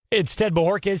It's Ted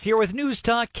Bojorquez here with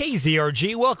NewsTalk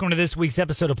KZRG. Welcome to this week's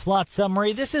episode of Plot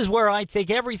Summary. This is where I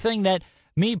take everything that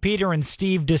me, Peter, and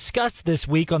Steve discussed this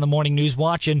week on the Morning News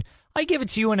Watch, and I give it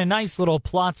to you in a nice little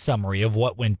plot summary of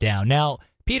what went down. Now,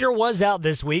 Peter was out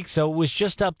this week, so it was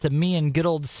just up to me and good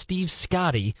old Steve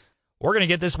Scotty. We're going to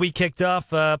get this week kicked off,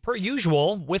 per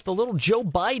usual, with a little Joe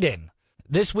Biden.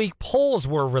 This week, polls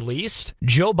were released.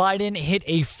 Joe Biden hit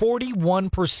a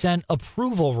 41%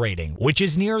 approval rating, which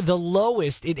is near the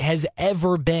lowest it has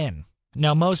ever been.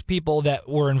 Now, most people that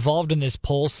were involved in this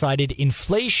poll cited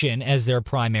inflation as their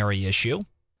primary issue.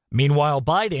 Meanwhile,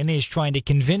 Biden is trying to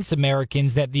convince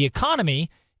Americans that the economy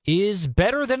is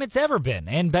better than it's ever been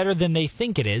and better than they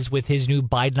think it is with his new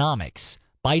Bidenomics.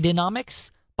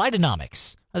 Bidenomics?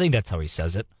 Bidenomics. I think that's how he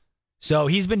says it. So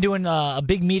he's been doing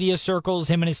big media circles,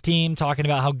 him and his team, talking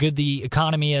about how good the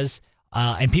economy is,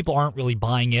 and people aren't really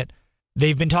buying it.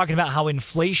 They've been talking about how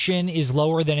inflation is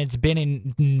lower than it's been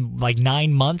in like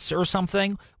 9 months or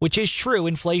something, which is true.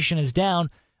 Inflation is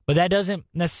down, but that doesn't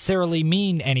necessarily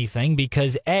mean anything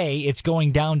because, A, it's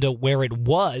going down to where it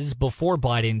was before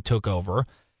Biden took over,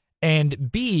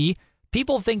 and B,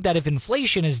 people think that if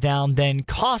inflation is down, then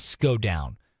costs go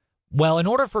down. Well, in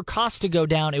order for costs to go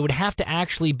down, it would have to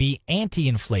actually be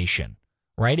anti-inflation,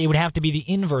 right? It would have to be the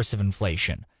inverse of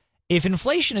inflation. If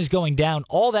inflation is going down,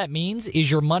 all that means is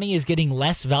your money is getting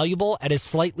less valuable at a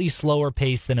slightly slower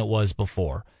pace than it was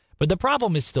before. But the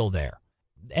problem is still there.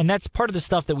 And that's part of the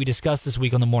stuff that we discussed this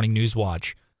week on the Morning News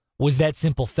Watch, was that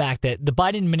simple fact that the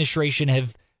Biden administration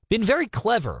have been very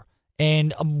clever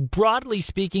and, broadly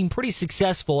speaking, pretty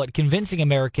successful at convincing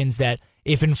Americans that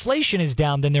if inflation is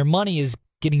down, then their money is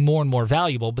getting more and more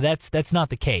valuable, but that's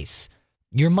not the case.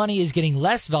 Your money is getting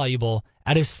less valuable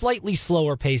at a slightly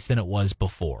slower pace than it was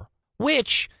before,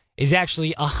 which is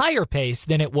actually a higher pace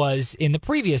than it was in the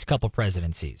previous couple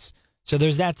presidencies. So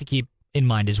there's that to keep in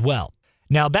mind as well.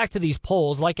 Now, back to these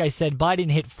polls. Like I said, Biden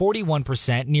hit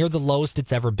 41%, near the lowest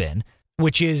it's ever been,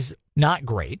 which is not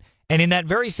great. And in that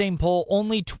very same poll,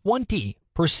 only 20%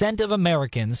 of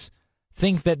Americans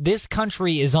think that this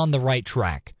country is on the right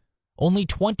track. Only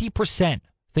 20%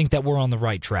 think that we're on the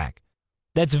right track.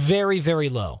 That's very, very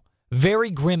low. Very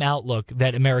grim outlook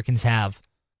that Americans have,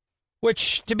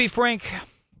 which, to be frank,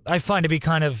 I find to be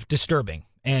kind of disturbing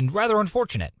and rather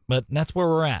unfortunate, but that's where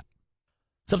we're at.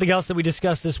 Something else that we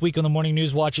discussed this week on the Morning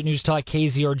News Watch at NewsTalk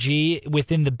KZRG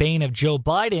within the bane of Joe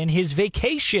Biden, his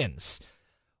vacations.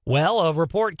 Well, a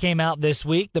report came out this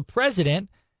week. The president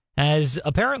has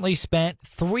apparently spent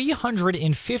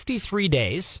 353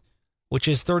 days, which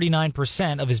is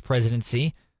 39% of his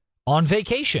presidency, on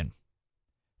vacation.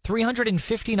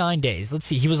 359 days. Let's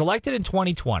see. He was elected in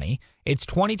 2020. It's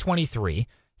 2023.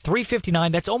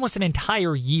 359, that's almost an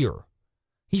entire year.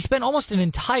 He spent almost an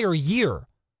entire year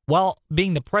while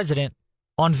being the president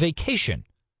on vacation.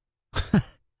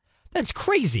 That's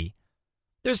crazy.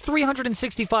 There's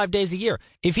 365 days a year.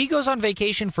 If he goes on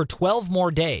vacation for 12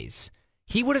 more days,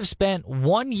 he would have spent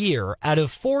 1 year out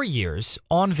of 4 years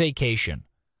on vacation.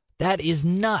 That is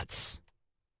nuts.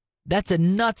 That's a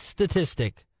nuts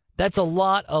statistic. That's a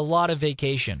lot of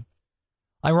vacation.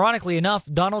 Ironically enough,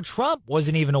 Donald Trump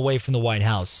wasn't even away from the White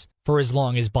House for as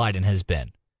long as Biden has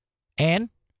been. And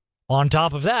on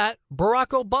top of that, Barack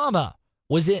Obama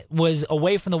was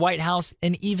away from the White House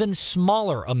an even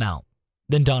smaller amount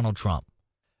than Donald Trump.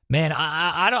 Man,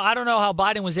 I don't know how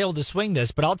Biden was able to swing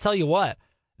this, but I'll tell you what.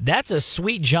 That's a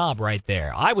sweet job right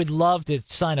there. I would love to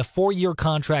sign a 4-year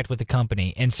contract with the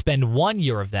company and spend 1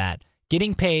 year of that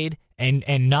getting paid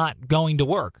and not going to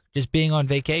work, just being on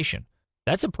vacation.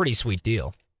 That's a pretty sweet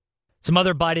deal. Some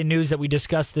other Biden news that we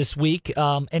discussed this week.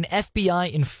 An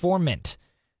FBI informant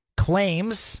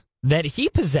claims that he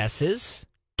possesses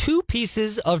 2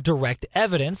 pieces of direct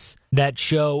evidence that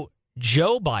show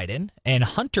Joe Biden and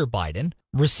Hunter Biden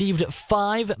received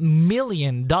 $5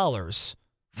 million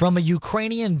from a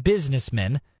Ukrainian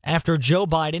businessman after Joe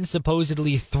Biden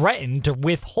supposedly threatened to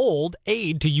withhold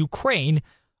aid to Ukraine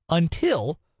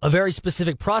until a very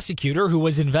specific prosecutor who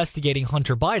was investigating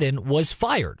Hunter Biden was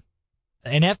fired.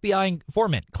 An FBI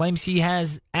informant claims he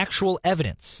has actual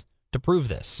evidence to prove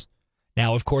this.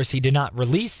 Now, of course, he did not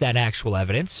release that actual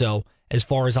evidence, so as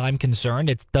far as I'm concerned,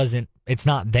 it's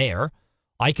not there.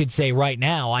 I could say right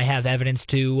now I have evidence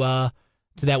to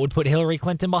that would put Hillary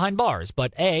Clinton behind bars,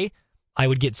 but A, I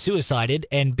would get suicided,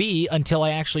 and B, until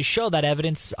I actually show that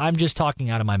evidence, I'm just talking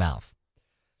out of my mouth.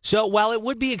 So while it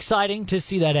would be exciting to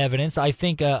see that evidence, I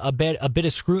think a bit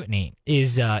of scrutiny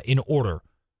is in order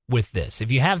with this.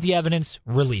 If you have the evidence,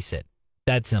 release it.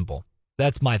 That simple.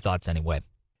 That's my thoughts anyway.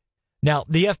 Now,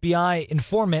 the FBI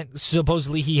informant,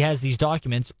 supposedly he has these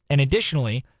documents, and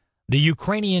additionally, the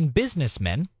Ukrainian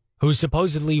businessman who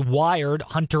supposedly wired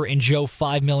Hunter and Joe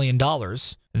 $5 million.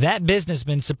 That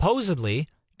businessman supposedly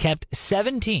kept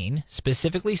 17,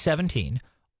 specifically 17,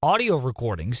 audio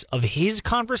recordings of his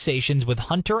conversations with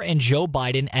Hunter and Joe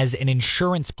Biden as an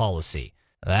insurance policy.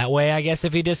 That way, I guess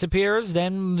if he disappears,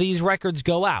 then these records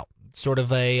go out. Sort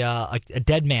of a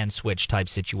dead man switch type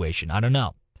situation. I don't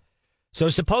know. So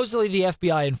supposedly the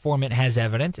FBI informant has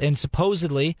evidence, and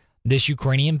supposedly this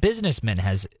Ukrainian businessman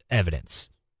has evidence.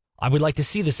 I would like to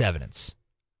see this evidence.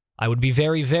 I would be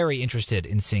very, very interested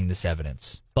in seeing this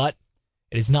evidence, but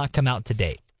it has not come out to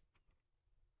date.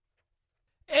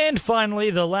 And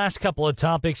finally, the last couple of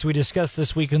topics we discussed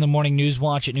this week in the Morning News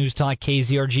Watch at NewsTalk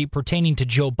KZRG pertaining to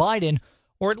Joe Biden,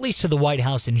 or at least to the White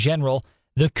House in general,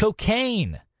 the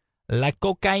cocaine, la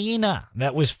cocaína,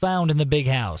 that was found in the big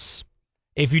house.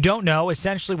 If you don't know,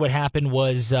 essentially what happened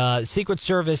was Secret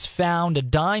Service found a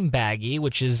dime baggie,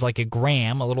 which is like a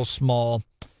gram, a little small.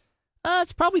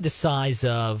 It's probably the size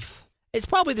of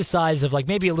like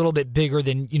maybe a little bit bigger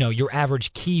than, your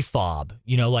average key fob.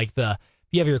 Like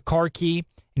you have your car key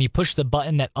and you push the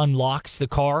button that unlocks the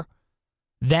car.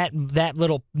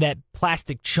 That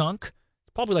plastic chunk,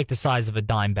 probably like the size of a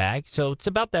dime bag. So it's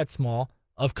about that small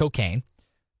of cocaine.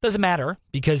 Doesn't matter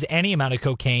because any amount of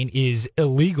cocaine is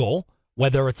illegal,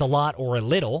 whether it's a lot or a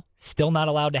little. Still not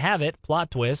allowed to have it. Plot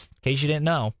twist, in case you didn't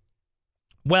know.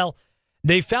 Well,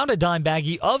 they found a dime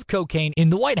baggie of cocaine in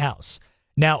the White House.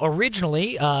 Now,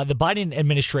 originally, the Biden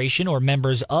administration, or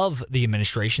members of the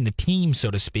administration, the team, so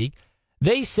to speak,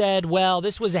 they said, well,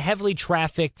 this was a heavily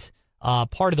trafficked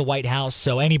part of the White House,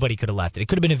 so anybody could have left it. It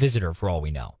could have been a visitor, for all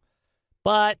we know.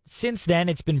 But since then,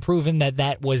 it's been proven that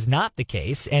that was not the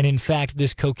case. And in fact,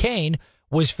 this cocaine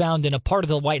was found in a part of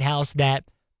the White House that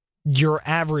your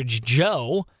average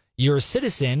Joe, your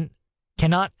citizen,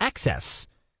 cannot access.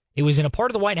 It was in a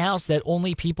part of the White House that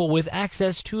only people with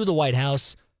access to the White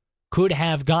House could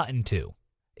have gotten to.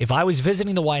 If I was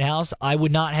visiting the White House, I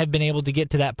would not have been able to get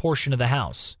to that portion of the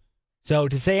house. So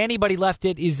to say anybody left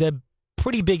it is a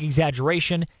pretty big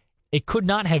exaggeration. It could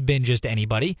not have been just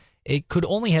anybody. It could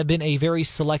only have been a very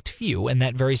select few, and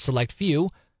that very select few,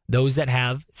 those that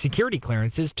have security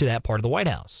clearances to that part of the White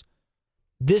House.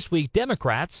 This week,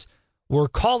 Democrats were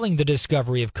calling the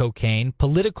discovery of cocaine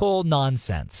political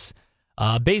nonsense.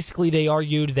 Basically, they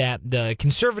argued that the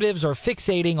conservatives are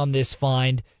fixating on this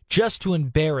find just to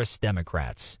embarrass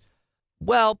Democrats.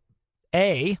 Well,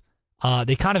 they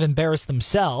kind of embarrassed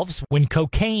themselves when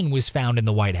cocaine was found in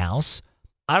the White House.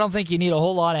 I don't think you need a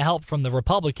whole lot of help from the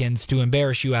Republicans to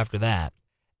embarrass you after that.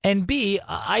 And B,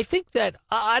 I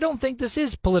don't think this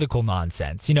is political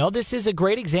nonsense. This is a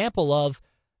great example of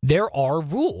there are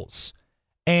rules,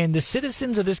 and the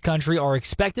citizens of this country are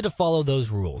expected to follow those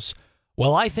rules.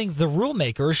 Well, I think the rule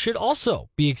makers should also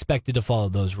be expected to follow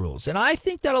those rules. And I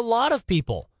think that a lot of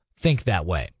people think that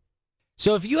way.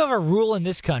 So if you have a rule in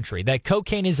this country that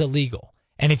cocaine is illegal,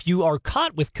 and if you are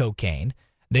caught with cocaine,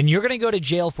 then you're going to go to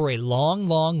jail for a long,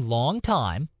 long, long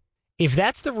time. If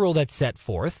that's the rule that's set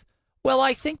forth, well,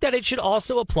 I think that it should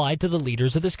also apply to the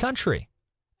leaders of this country.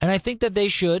 And I think that they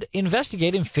should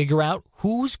investigate and figure out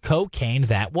whose cocaine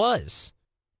that was.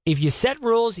 If you set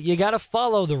rules, you got to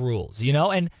follow the rules,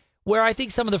 and where I think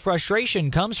some of the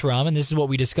frustration comes from, and this is what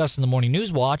we discussed in the Morning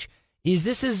News Watch, is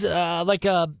this is like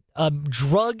a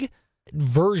drug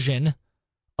version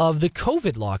of the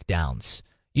COVID lockdowns.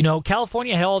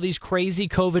 California had all these crazy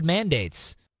COVID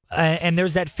mandates. And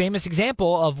there's that famous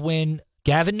example of when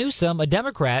Gavin Newsom, a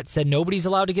Democrat, said nobody's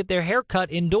allowed to get their hair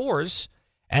cut indoors.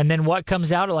 And then what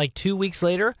comes out like 2 weeks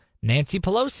later? Nancy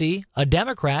Pelosi, a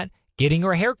Democrat, getting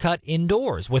her hair cut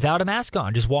indoors without a mask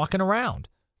on, just walking around.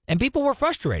 And people were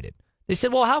frustrated. They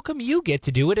said, well, how come you get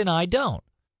to do it and I don't?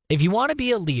 If you want to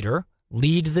be a leader,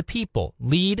 lead the people.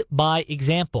 Lead by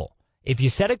example. If you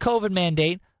set a COVID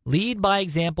mandate, lead by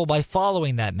example by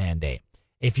following that mandate.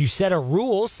 If you set a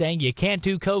rule saying you can't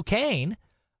do cocaine,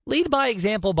 lead by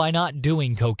example by not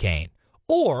doing cocaine.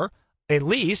 Or, at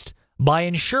least, by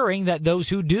ensuring that those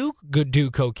who do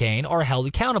cocaine are held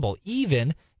accountable,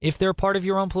 even if they're part of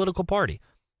your own political party.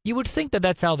 You would think that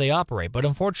that's how they operate, but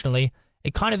unfortunately,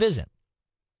 it kind of isn't.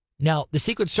 Now, the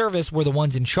Secret Service were the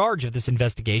ones in charge of this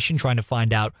investigation, trying to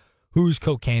find out whose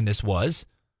cocaine this was.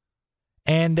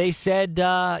 And they said,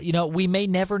 we may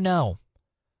never know.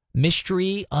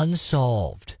 Mystery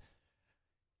unsolved.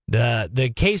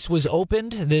 The case was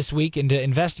opened this week into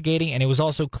investigating, and it was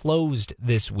also closed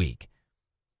this week.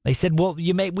 They said, well,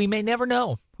 we may never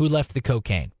know who left the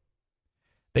cocaine.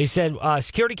 They said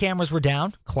security cameras were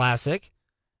down. Classic.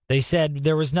 They said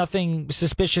there was nothing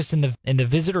suspicious in the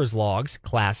visitors' logs.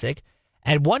 Classic.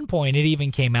 At one point, it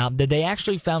even came out that they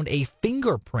actually found a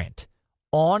fingerprint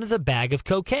on the bag of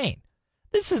cocaine.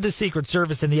 This is the Secret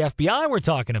Service and the FBI we're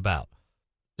talking about.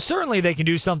 Certainly they can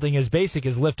do something as basic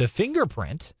as lift a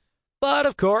fingerprint, but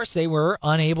of course they were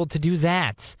unable to do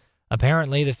that.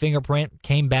 Apparently the fingerprint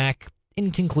came back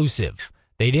inconclusive.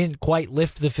 They didn't quite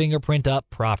lift the fingerprint up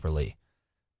properly.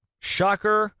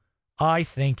 Shocker? I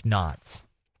think not.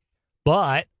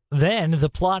 But then the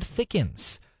plot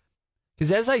thickens.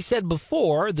 Because as I said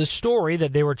before, the story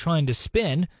that they were trying to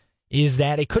spin is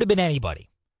that it could have been anybody.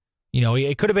 You know,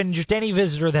 it could have been just any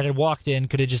visitor that had walked in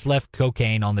could have just left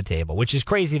cocaine on the table, which is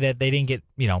crazy that they didn't get,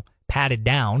 patted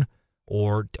down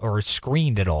or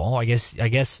screened at all. I guess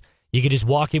you could just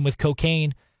walk in with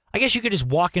cocaine. I guess you could just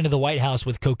walk into the White House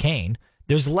with cocaine.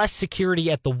 There's less security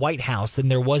at the White House than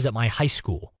there was at my high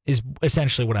school, is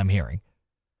essentially what I'm hearing.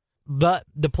 But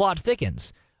the plot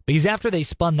thickens, because after they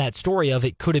spun that story of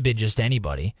it could have been just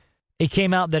anybody, it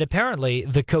came out that apparently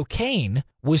the cocaine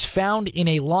was found in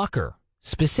a locker,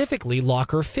 specifically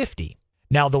locker 50.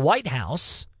 Now, the White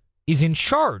House is in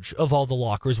charge of all the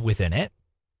lockers within it.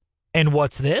 And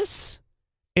what's this?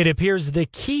 It appears the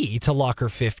key to locker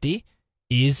 50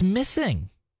 is missing.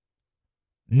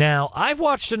 Now, I've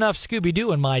watched enough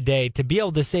Scooby-Doo in my day to be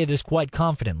able to say this quite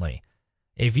confidently.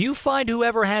 If you find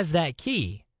whoever has that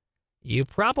key, you're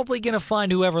probably going to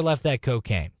find whoever left that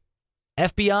cocaine.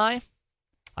 FBI,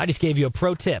 I just gave you a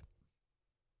pro tip.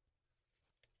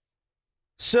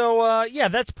 So,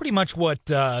 that's pretty much what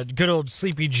good old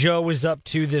Sleepy Joe is up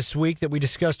to this week that we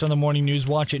discussed on the Morning News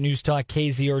Watch at NewsTalk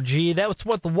KZRG. That's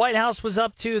what the White House was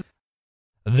up to.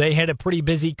 They had a pretty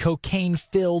busy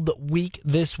cocaine-filled week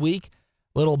this week.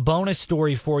 Little bonus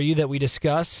story for you that we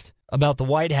discussed about the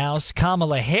White House.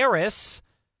 Kamala Harris,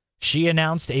 she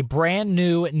announced a brand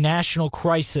new national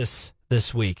crisis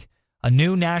this week. A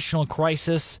new national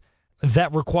crisis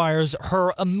that requires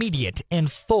her immediate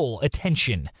and full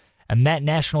attention. And that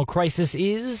national crisis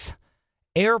is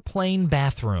airplane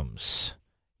bathrooms.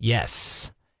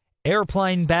 Yes,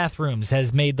 airplane bathrooms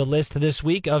has made the list this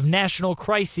week of national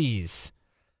crises.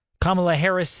 Kamala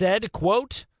Harris said,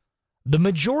 quote, "The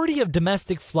majority of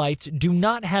domestic flights do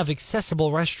not have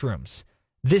accessible restrooms.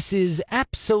 This is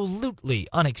absolutely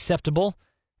unacceptable,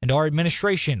 and our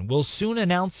administration will soon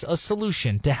announce a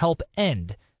solution to help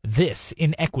end this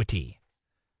inequity."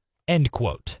 End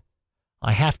quote.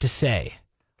 I have to say,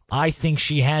 I think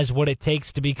she has what it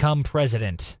takes to become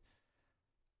president.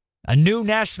 A new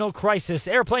national crisis,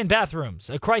 airplane bathrooms.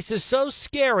 A crisis so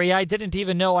scary I didn't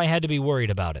even know I had to be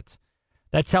worried about it.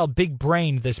 That's how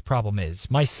big-brained this problem is.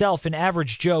 Myself, an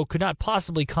average Joe, could not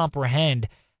possibly comprehend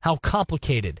how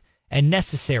complicated and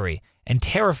necessary and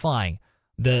terrifying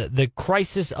the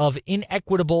crisis of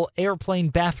inequitable airplane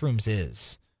bathrooms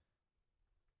is.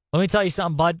 Let me tell you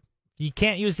something, bud. You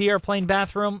can't use the airplane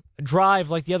bathroom,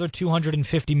 drive like the other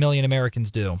 250 million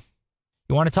Americans do.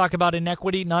 You want to talk about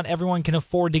inequity? Not everyone can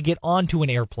afford to get onto an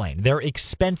airplane. They're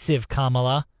expensive,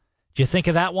 Kamala. Did you think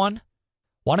of that one?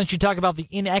 Why don't you talk about the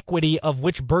inequity of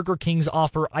which Burger Kings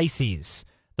offer ices?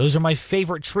 Those are my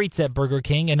favorite treats at Burger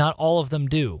King, and not all of them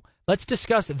do. Let's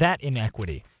discuss that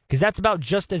inequity, because that's about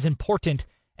just as important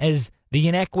as the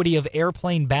inequity of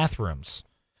airplane bathrooms.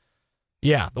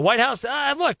 Yeah, the White House,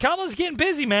 look, Kamala's getting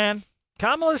busy, man.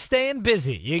 Kamala's staying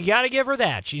busy. You got to give her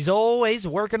that. She's always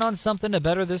working on something to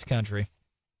better this country.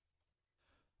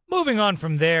 Moving on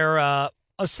from there, a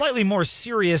slightly more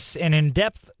serious and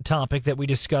in-depth topic that we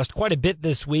discussed quite a bit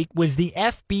this week was the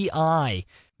FBI.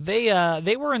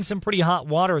 They were in some pretty hot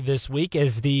water this week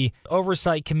as the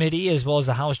Oversight Committee, as well as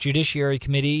the House Judiciary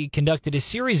Committee, conducted a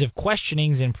series of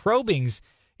questionings and probings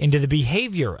into the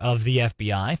behavior of the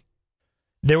FBI.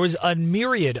 There was a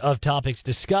myriad of topics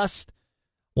discussed.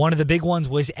 One of the big ones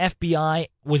was the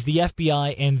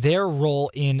FBI and their role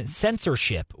in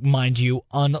censorship, mind you,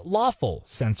 unlawful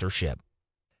censorship.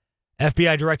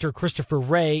 FBI Director Christopher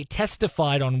Wray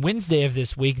testified on Wednesday of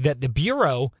this week that the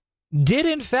Bureau did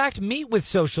in fact meet with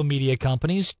social media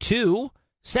companies to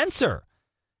censor.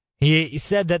 He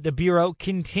said that the Bureau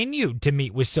continued to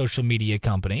meet with social media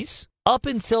companies up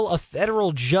until a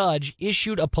federal judge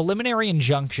issued a preliminary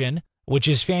injunction, which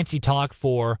is fancy talk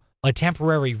for a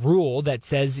temporary rule that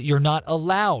says you're not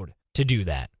allowed to do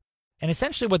that. And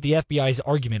essentially what the FBI's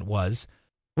argument was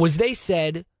they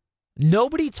said,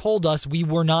 nobody told us we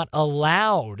were not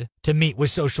allowed to meet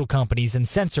with social companies and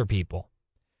censor people.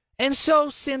 And so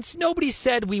since nobody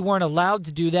said we weren't allowed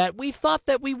to do that, we thought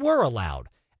that we were allowed.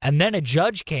 And then a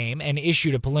judge came and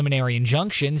issued a preliminary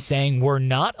injunction saying we're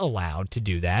not allowed to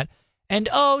do that. And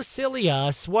oh, silly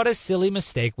us, what a silly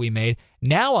mistake we made.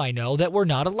 Now I know that we're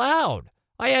not allowed.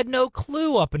 I had no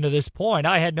clue up until this point.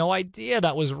 I had no idea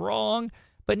that was wrong.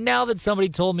 But now that somebody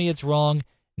told me it's wrong,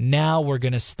 now we're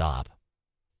going to stop.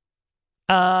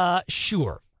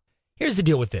 Sure. Here's the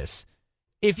deal with this.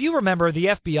 If you remember, the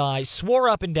FBI swore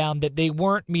up and down that they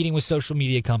weren't meeting with social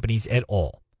media companies at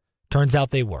all. Turns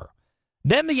out they were.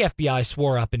 Then the FBI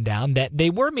swore up and down that they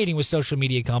were meeting with social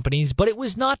media companies, but it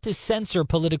was not to censor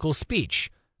political speech.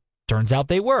 Turns out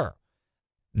they were.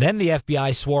 Then the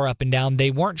FBI swore up and down they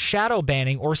weren't shadow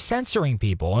banning or censoring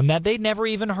people and that they'd never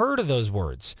even heard of those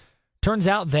words. Turns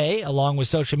out they, along with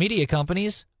social media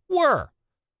companies, were.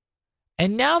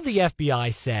 And now the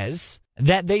FBI says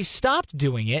that they stopped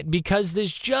doing it because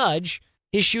this judge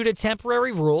issued a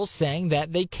temporary rule saying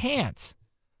that they can't.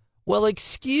 Well,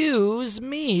 excuse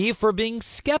me for being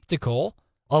skeptical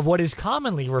of what is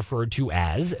commonly referred to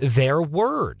as their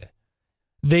word.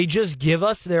 They just give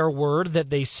us their word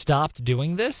that they stopped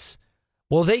doing this?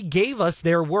 Well, they gave us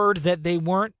their word that they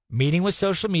weren't meeting with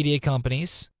social media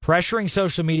companies, pressuring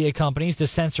social media companies to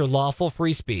censor lawful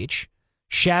free speech,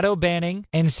 shadow banning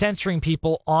and censoring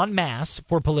people en masse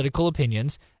for political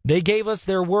opinions. They gave us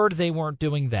their word they weren't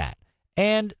doing that.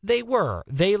 And they were.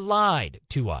 They lied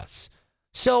to us.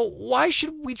 So why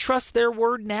should we trust their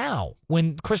word now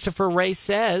when Christopher Wray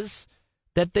says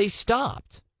that they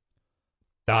stopped?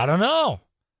 I don't know.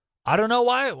 I don't know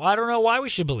why we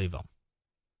should believe them.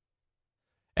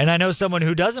 And I know someone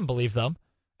who doesn't believe them,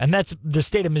 and that's the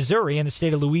state of Missouri and the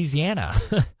state of Louisiana,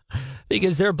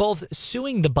 because they're both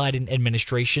suing the Biden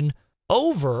administration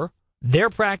over their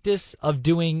practice of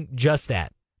doing just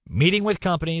that, meeting with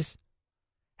companies,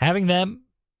 having them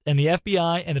and the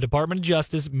FBI and the Department of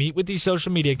Justice meet with these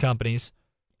social media companies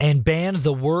and ban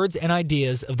the words and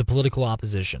ideas of the political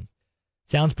opposition.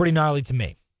 Sounds pretty gnarly to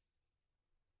me.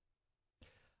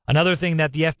 Another thing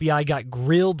that the FBI got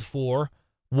grilled for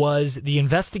was the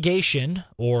investigation,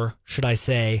 or should I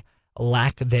say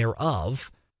lack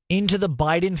thereof, into the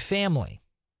Biden family.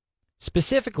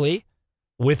 Specifically,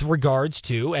 with regards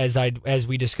to, as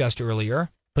we discussed earlier,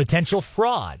 potential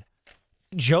fraud.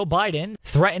 Joe Biden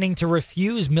threatening to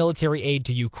refuse military aid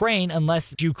to Ukraine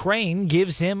unless Ukraine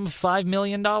gives him $5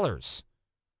 million.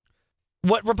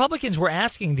 What Republicans were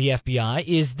asking the FBI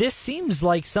is, this seems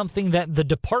like something that the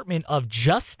Department of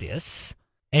Justice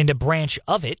and a branch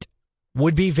of it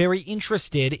would be very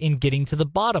interested in getting to the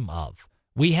bottom of.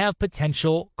 We have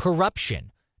potential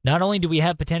corruption. Not only do we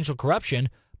have potential corruption,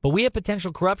 but we have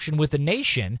potential corruption with a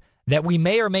nation that we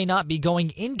may or may not be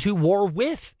going into war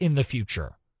with in the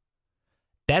future.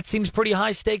 That seems pretty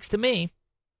high stakes to me.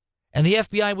 And the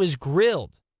FBI was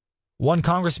grilled. One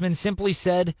congressman simply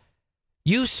said,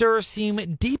 "You, sir,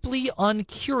 seem deeply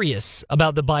uncurious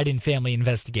about the Biden family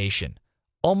investigation.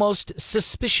 Almost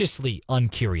suspiciously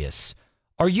uncurious.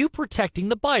 Are you protecting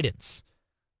the Bidens?"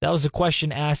 That was a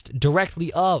question asked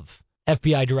directly of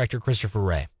FBI Director Christopher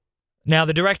Wray. Now,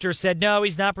 the director said, no,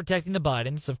 he's not protecting the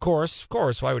Bidens. Of course.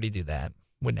 Why would he do that?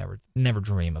 Would never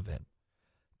dream of it.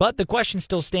 But the question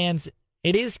still stands.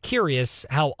 It is curious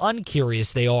how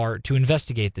uncurious they are to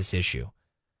investigate this issue.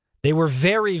 They were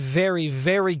very, very,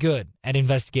 very good at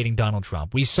investigating Donald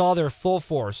Trump. We saw their full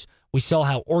force. We saw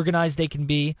how organized they can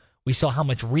be. We saw how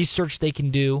much research they can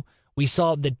do. We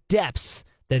saw the depths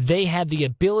that they had the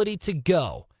ability to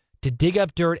go to dig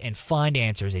up dirt and find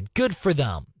answers. And good for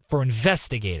them for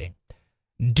investigating.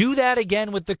 Do that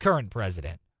again with the current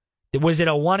president. Was it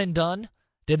a one and done?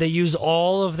 Did they use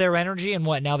all of their energy and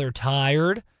what? Now they're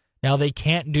tired? Now they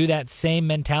can't do that same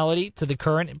mentality to the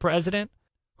current president,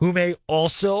 who may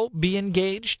also be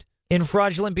engaged in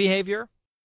fraudulent behavior?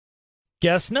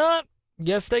 Guess not.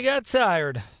 Guess they got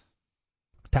tired.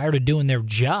 Tired of doing their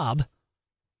job.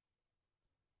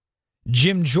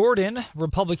 Jim Jordan,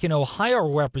 Republican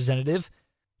Ohio representative,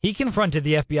 he confronted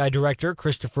the FBI director,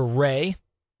 Christopher Wray,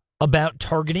 about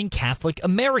targeting Catholic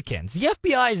Americans. The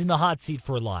FBI is in the hot seat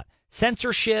for a lot.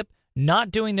 Censorship,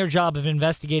 not doing their job of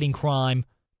investigating crime,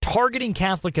 targeting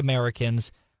Catholic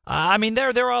Americans. I mean,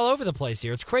 they're all over the place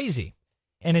here. It's crazy.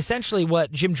 And essentially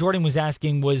what Jim Jordan was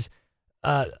asking was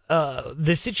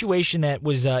the situation that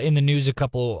was in the news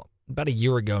about a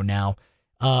year ago now,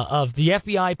 of the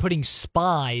FBI putting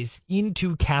spies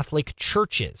into Catholic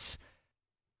churches.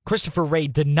 Christopher Wray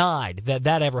denied that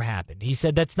ever happened. He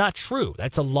said that's not true.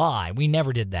 That's a lie. We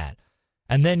never did that.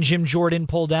 And then Jim Jordan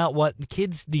pulled out what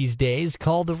kids these days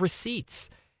call the receipts.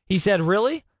 He said,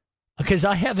 really? Because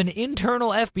I have an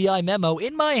internal FBI memo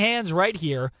in my hands right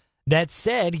here that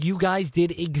said you guys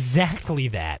did exactly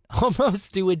that,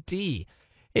 almost to a T.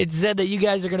 It said that you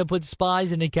guys are going to put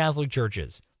spies into Catholic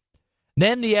churches.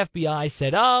 Then the FBI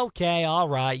said, oh, okay, all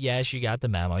right, yes, you got the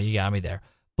memo, you got me there.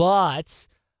 But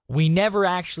we never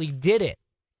actually did it.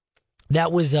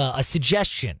 That was a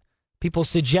suggestion. People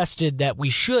suggested that we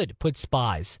should put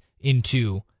spies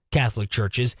into Catholic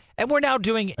churches, and we're now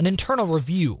doing an internal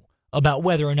review about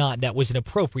whether or not that was an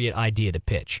appropriate idea to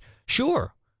pitch.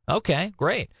 Sure. Okay,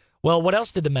 great. Well, what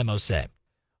else did the memo say?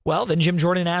 Well, then Jim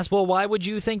Jordan asked, well, why would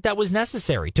you think that was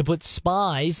necessary to put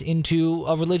spies into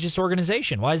a religious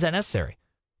organization? Why is that necessary?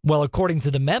 Well, according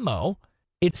to the memo,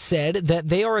 it said that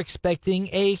they are expecting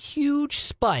a huge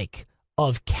spike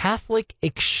of Catholic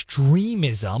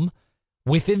extremism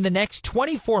within the next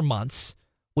 24 months,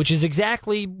 which is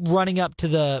exactly running up to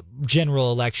the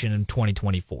general election in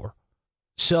 2024.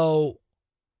 So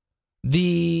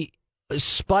the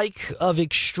spike of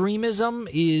extremism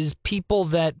is people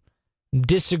that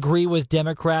disagree with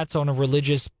Democrats on a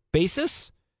religious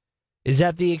basis? Is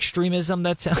that the extremism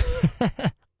that's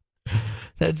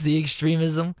that's the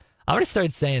extremism? I'm going to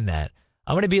start saying that.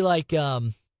 I'm going to be like,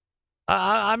 I'm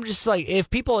just like, if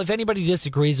anybody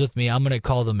disagrees with me, I'm going to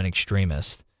call them an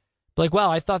extremist. Like,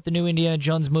 wow, I thought the new Indiana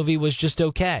Jones movie was just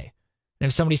okay. And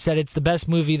if somebody said it's the best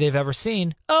movie they've ever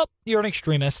seen, oh, you're an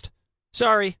extremist.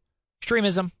 Sorry,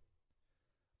 extremism.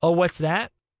 Oh, what's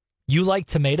that? You like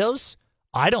tomatoes?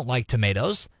 I don't like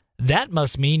tomatoes. That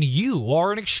must mean you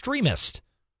are an extremist.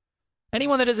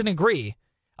 Anyone that doesn't agree.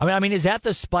 I mean, is that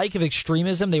the spike of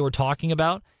extremism they were talking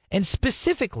about? And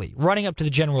specifically running up to the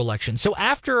general election. So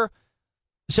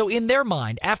in their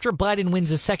mind, after Biden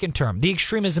wins a second term, the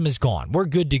extremism is gone. We're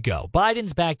good to go.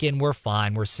 Biden's back in. We're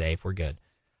fine. We're safe. We're good.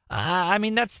 I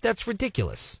mean, that's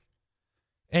ridiculous.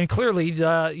 And clearly,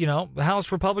 the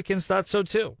House Republicans thought so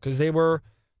too, because they were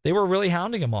really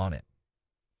hounding him on it.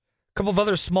 A couple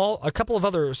of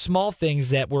other small things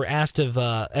that were asked of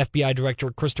FBI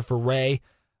Director Christopher Wray.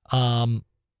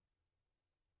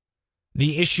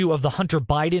 The issue of the Hunter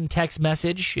Biden text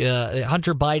message.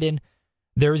 Hunter Biden,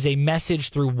 there is a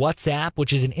message through WhatsApp,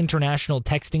 which is an international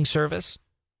texting service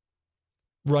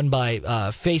run by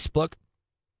Facebook.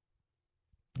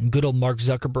 Good old Mark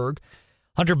Zuckerberg.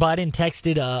 Hunter Biden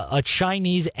texted a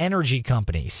Chinese energy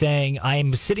company saying,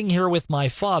 I'm sitting here with my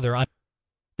father.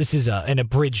 This is an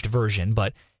abridged version,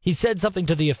 but he said something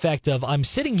to the effect of, I'm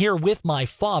sitting here with my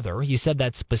father. He said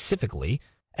that specifically.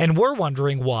 And we're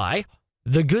wondering why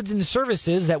the goods and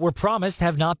services that were promised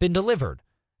have not been delivered.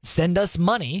 Send us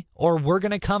money or we're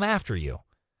going to come after you.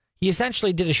 He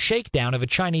essentially did a shakedown of a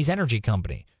Chinese energy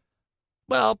company.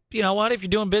 Well, you know what? If you're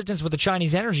doing business with a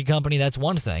Chinese energy company, that's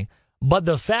one thing. But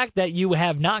the fact that you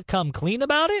have not come clean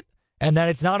about it and that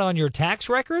it's not on your tax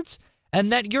records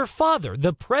and that your father,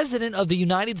 the president of the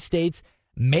United States,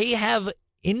 may have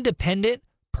independent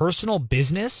personal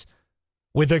business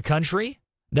with a country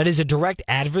that is a direct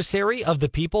adversary of the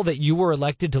people that you were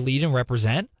elected to lead and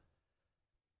represent.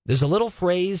 There's a little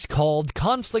phrase called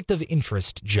conflict of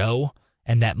interest, Joe,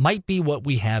 and that might be what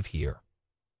we have here.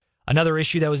 Another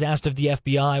issue that was asked of the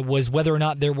FBI was whether or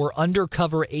not there were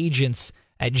undercover agents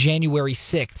at January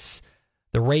 6th.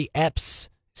 The Ray Epps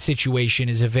situation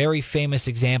is a very famous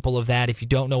example of that. If you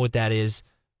don't know what that is,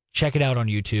 check it out on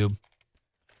YouTube.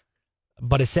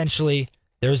 But essentially,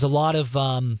 there's a lot of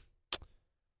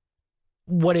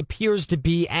what appears to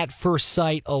be, at first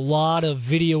sight, a lot of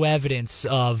video evidence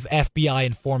of FBI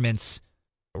informants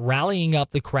rallying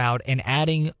up the crowd and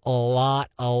adding a lot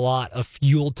of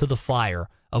fuel to the fire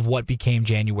of what became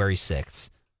January 6th.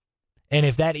 And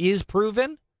if that is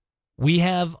proven, we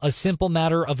have a simple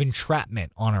matter of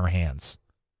entrapment on our hands.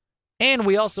 And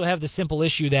we also have the simple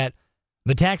issue that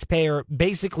the taxpayer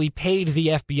basically paid the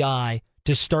FBI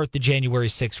to start the January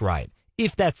 6th riot,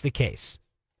 if that's the case.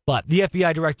 But the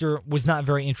FBI director was not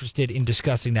very interested in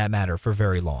discussing that matter for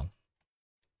very long.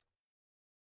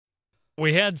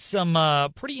 We had some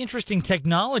pretty interesting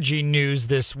technology news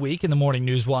this week in the Morning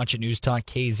News Watch at NewsTalk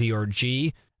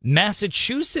KZRG.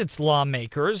 Massachusetts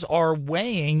lawmakers are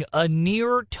weighing a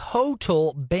near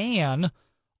total ban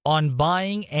on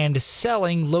buying and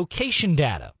selling location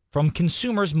data from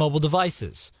consumers' mobile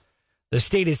devices. The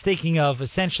state is thinking of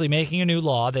essentially making a new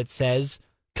law that says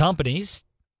companies,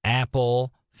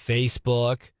 Apple,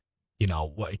 Facebook,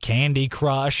 Candy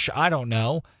Crush, I don't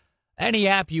know, any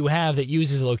app you have that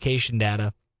uses location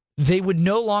data, they would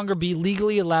no longer be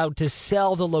legally allowed to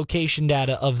sell the location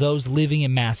data of those living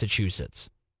in Massachusetts.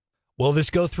 Will this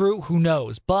go through? Who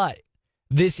knows? But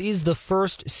this is the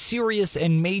first serious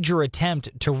and major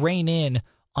attempt to rein in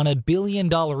on a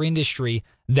billion-dollar industry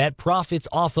that profits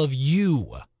off of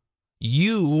you.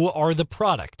 You are the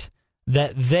product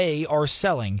that they are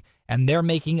selling, and they're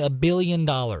making $1 billion.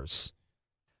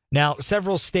 Now,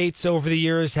 several states over the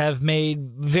years have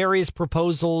made various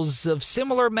proposals of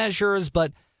similar measures,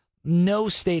 but no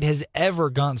state has ever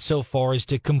gone so far as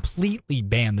to completely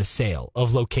ban the sale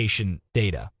of location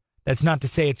data. That's not to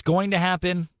say it's going to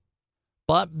happen,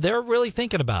 but they're really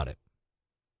thinking about it.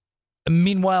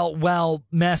 Meanwhile, while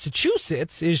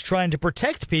Massachusetts is trying to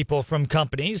protect people from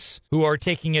companies who are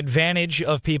taking advantage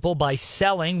of people by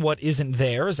selling what isn't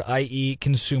theirs, i.e.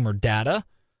 consumer data,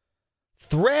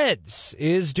 Threads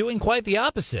is doing quite the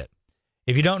opposite.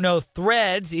 If you don't know,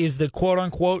 Threads is the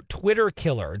quote-unquote Twitter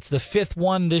killer. It's the fifth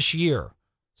one this year.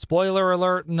 Spoiler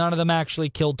alert, none of them actually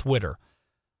killed Twitter.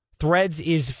 Threads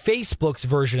is Facebook's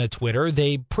version of Twitter.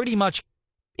 They pretty much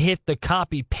hit the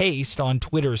copy-paste on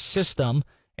Twitter's system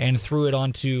and threw it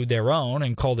onto their own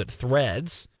and called it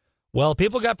Threads. Well,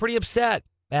 people got pretty upset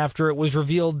after it was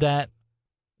revealed that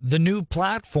the new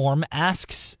platform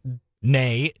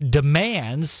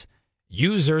demands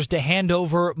users to hand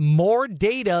over more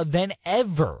data than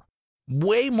ever.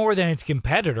 Way more than its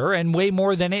competitor and way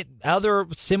more than other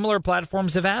similar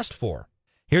platforms have asked for.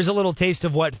 Here's a little taste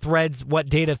of what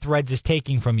data Threads is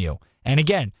taking from you. And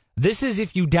again, this is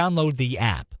if you download the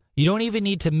app. You don't even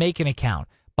need to make an account.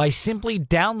 By simply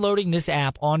downloading this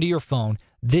app onto your phone,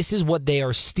 this is what they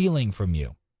are stealing from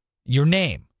you. Your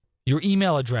name, your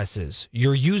email addresses,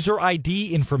 your user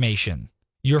ID information,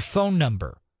 your phone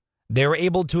number. They're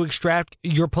able to extract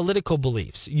your political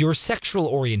beliefs, your sexual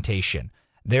orientation.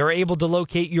 They're able to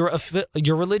locate your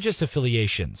religious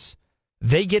affiliations.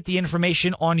 They get the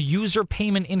information on user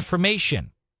payment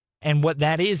information. And what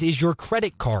that is your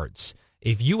credit cards.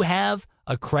 If you have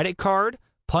a credit card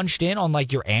punched in on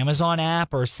like your Amazon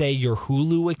app or say your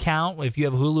Hulu account, if you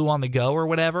have Hulu on the go or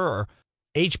whatever, or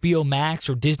HBO Max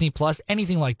or Disney Plus,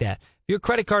 anything like that. If your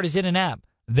credit card is in an app,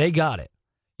 they got it.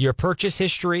 Your purchase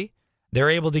history, they're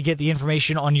able to get the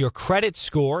information on your credit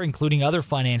score, including other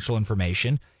financial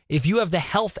information. If you have the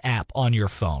health app on your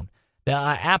phone, the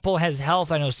Apple has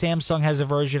health. I know Samsung has a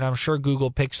version. I'm sure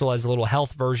Google Pixel has a little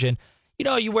health version. You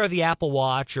know, you wear the Apple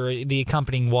Watch or the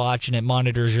accompanying watch, and it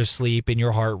monitors your sleep and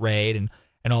your heart rate and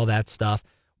all that stuff.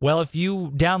 Well, if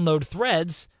you download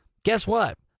Threads, guess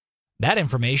what? That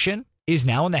information is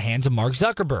now in the hands of Mark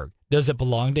Zuckerberg. Does it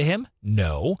belong to him?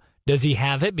 No. Does he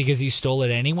have it because he stole it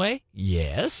anyway?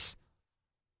 Yes.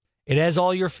 It has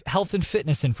all your health and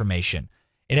fitness information.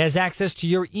 It has access to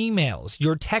your emails,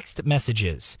 your text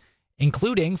messages,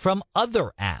 including from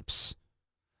other apps.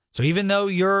 So even though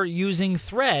you're using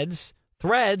Threads,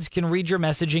 Threads can read your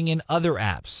messaging in other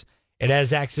apps. It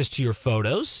has access to your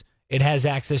photos. It has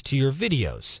access to your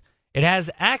videos. It has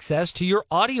access to your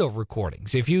audio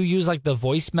recordings. If you use like the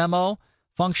voice memo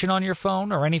function on your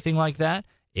phone or anything like that,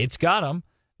 it's got them.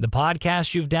 The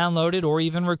podcasts you've downloaded or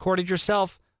even recorded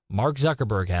yourself, Mark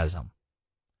Zuckerberg has them.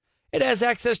 It has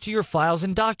access to your files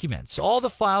and documents. All the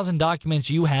files and documents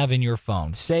you have in your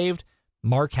phone saved,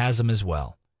 Mark has them as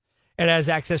well. It has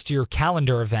access to your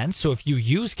calendar events, so if you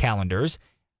use calendars,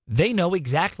 they know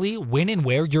exactly when and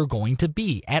where you're going to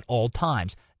be at all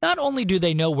times. Not only do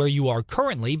they know where you are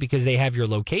currently because they have your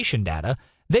location data,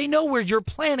 they know where you're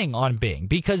planning on being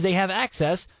because they have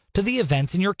access to the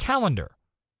events in your calendar.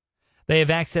 They have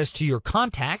access to your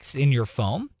contacts in your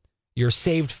phone, your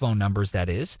saved phone numbers, that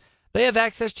is. They have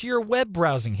access to your web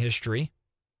browsing history,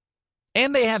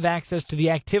 and they have access to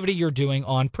the activity you're doing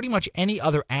on pretty much any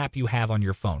other app you have on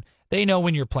your phone. They know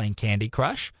when you're playing Candy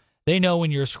Crush. They know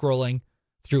when you're scrolling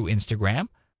through Instagram.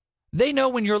 They know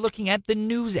when you're looking at the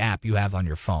news app you have on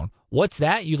your phone. What's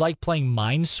that? You like playing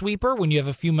Minesweeper when you have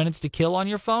a few minutes to kill on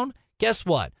your phone? Guess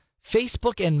what?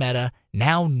 Facebook and Meta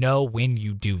now know when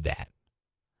you do that.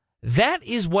 That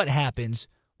is what happens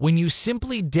when you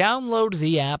simply download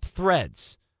the app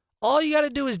Threads. All you got to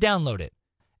do is download it.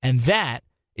 And that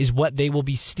is what they will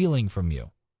be stealing from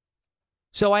you.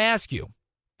 So I ask you,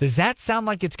 does that sound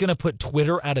like it's going to put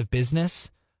Twitter out of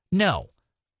business? No.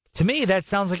 To me, that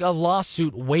sounds like a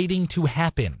lawsuit waiting to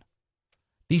happen.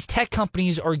 These tech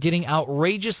companies are getting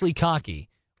outrageously cocky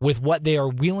with what they are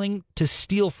willing to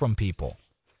steal from people.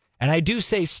 And I do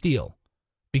say steal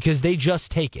because they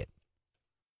just take it.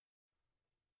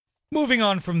 Moving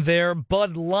on from there,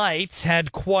 Bud Light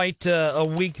had quite a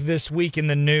week this week in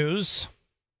the news.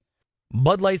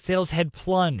 Bud Light sales had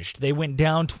plunged. They went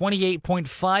down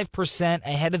 28.5%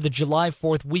 ahead of the July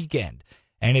 4th weekend.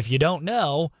 And if you don't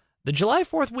know, the July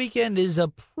 4th weekend is a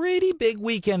pretty big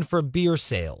weekend for beer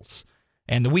sales.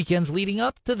 And the weekends leading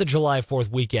up to the July 4th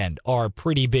weekend are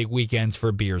pretty big weekends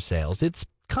for beer sales. It's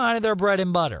kind of their bread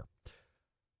and butter.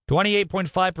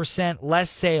 28.5% less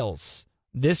sales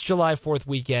this July 4th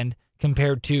weekend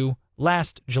compared to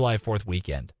last July 4th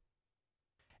weekend.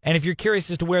 And if you're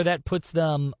curious as to where that puts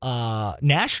them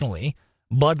nationally,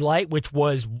 Bud Light, which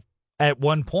was at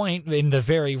one point in the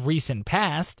very recent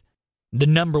past the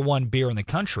number one beer in the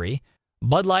country,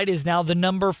 Bud Light is now the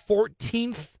number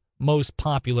 14th most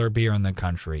popular beer in the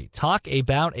country. Talk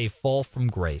about a fall from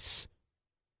grace.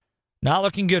 Not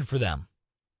looking good for them.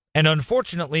 And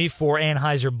unfortunately for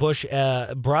Anheuser-Busch,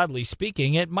 broadly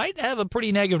speaking, it might have a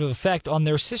pretty negative effect on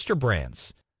their sister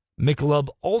brands. Michelob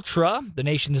Ultra, the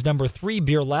nation's number 3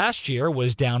 beer last year,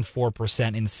 was down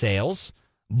 4% in sales.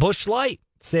 Busch Light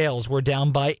sales were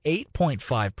down by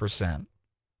 8.5%.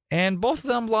 And both of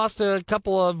them lost a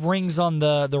couple of rings on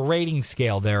the rating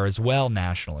scale there as well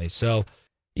nationally. So,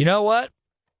 you know what?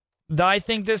 I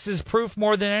think this is proof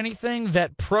more than anything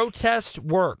that protest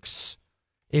works.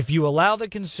 If you allow the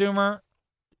consumer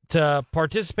to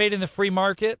participate in the free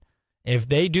market, if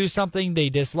they do something they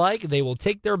dislike, they will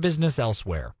take their business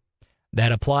elsewhere.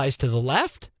 That applies to the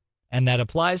left, and that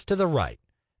applies to the right.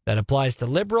 That applies to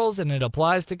liberals, and it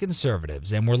applies to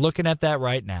conservatives. And we're looking at that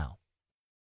right now.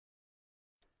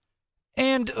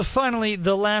 And finally,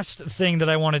 the last thing that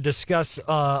I want to discuss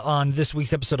on this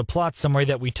week's episode of Plot Summary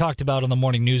that we talked about on the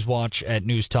Morning News Watch at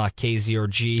NewsTalk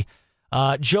KZRG,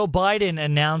 Joe Biden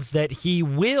announced that he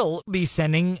will be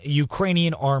sending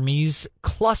Ukrainian armies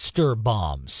cluster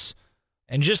bombs.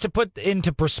 And just to put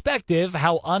into perspective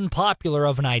how unpopular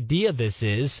of an idea this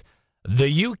is,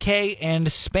 the UK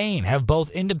and Spain have both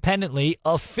independently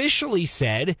officially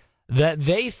said that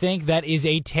they think that is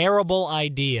a terrible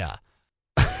idea.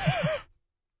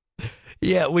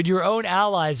 Yeah, when your own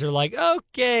allies are like,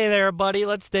 okay there, buddy,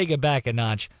 let's take it back a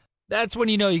notch, that's when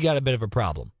you know you got a bit of a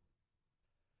problem.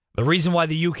 The reason why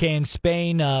the UK and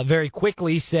Spain very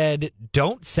quickly said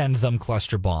don't send them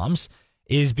cluster bombs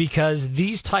is because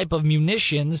these type of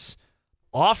munitions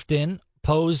often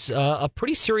pose a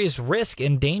pretty serious risk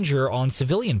and danger on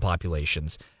civilian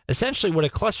populations. Essentially what a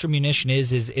cluster munition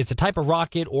is it's a type of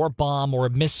rocket or bomb or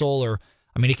a missile or,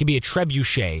 I mean, it could be a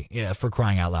trebuchet, for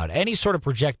crying out loud. Any sort of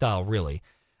projectile, really,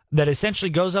 that essentially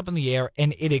goes up in the air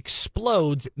and it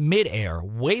explodes midair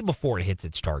way before it hits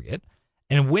its target.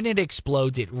 And when it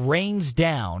explodes, it rains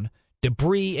down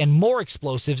debris and more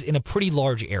explosives in a pretty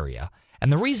large area.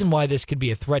 And the reason why this could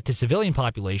be a threat to civilian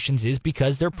populations is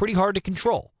because they're pretty hard to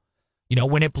control. You know,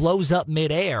 when it blows up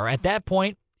midair, at that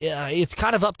point, it's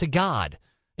kind of up to God.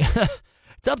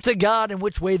 It's up to God in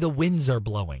which way the winds are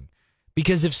blowing.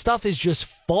 Because if stuff is just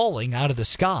falling out of the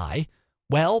sky,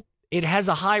 well, it has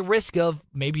a high risk of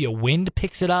maybe a wind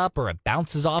picks it up or it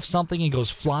bounces off something and goes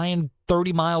flying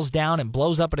 30 miles down and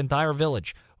blows up an entire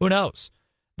village. Who knows?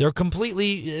 They're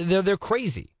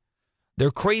crazy.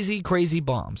 They're crazy, crazy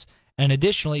bombs. And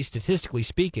additionally, statistically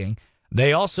speaking,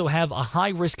 they also have a high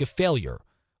risk of failure,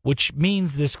 which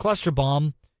means this cluster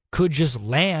bomb could just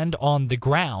land on the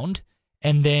ground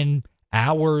and then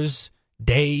hours,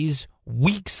 days,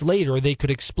 weeks later, they could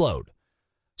explode.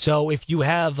 So if you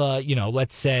have,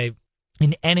 let's say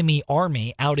an enemy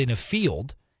army out in a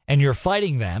field and you're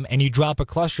fighting them and you drop a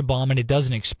cluster bomb and it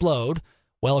doesn't explode,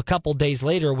 well, a couple days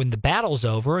later when the battle's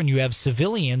over and you have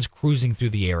civilians cruising through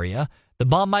the area, the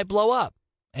bomb might blow up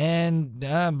and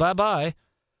bye-bye.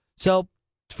 So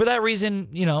for that reason,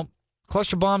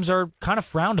 cluster bombs are kind of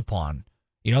frowned upon.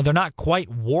 They're not quite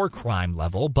war crime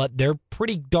level, but they're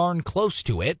pretty darn close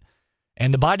to it.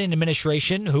 And the Biden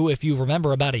administration, who, if you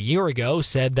remember about a year ago,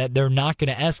 said that they're not going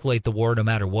to escalate the war no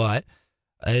matter what,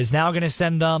 is now going to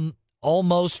send them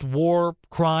almost war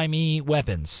crime-y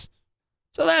weapons.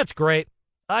 So that's great.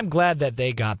 I'm glad that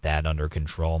they got that under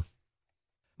control.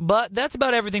 But that's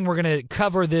about everything we're going to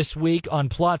cover this week on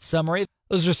Plot Summary.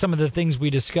 Those are some of the things we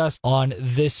discussed on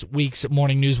this week's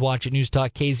Morning News Watch at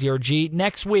NewsTalk KZRG.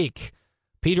 Next week,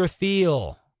 Peter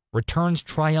Thiele returns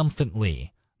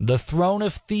triumphantly. The throne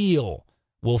of Thiele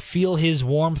will feel his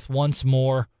warmth once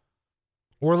more.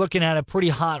 We're looking at a pretty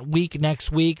hot week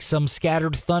next week. Some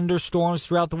scattered thunderstorms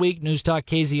throughout the week. NewsTalk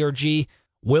KZRG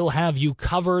will have you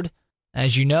covered.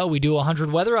 As you know, we do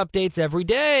 100 weather updates every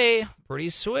day. Pretty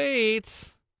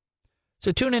sweet.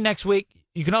 So tune in next week.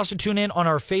 You can also tune in on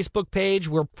our Facebook page.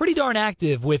 We're pretty darn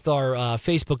active with our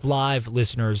Facebook Live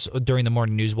listeners during the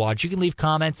Morning News Watch. You can leave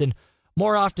comments, and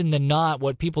more often than not,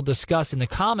 what people discuss in the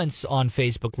comments on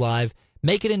Facebook Live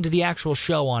make it into the actual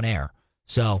show on air.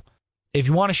 So if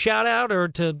you want to shout out or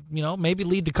to, maybe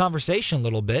lead the conversation a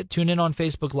little bit, tune in on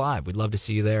Facebook Live. We'd love to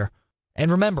see you there. And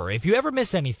remember, if you ever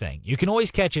miss anything, you can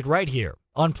always catch it right here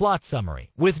on Plot Summary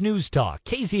with NewsTalk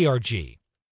KZRG.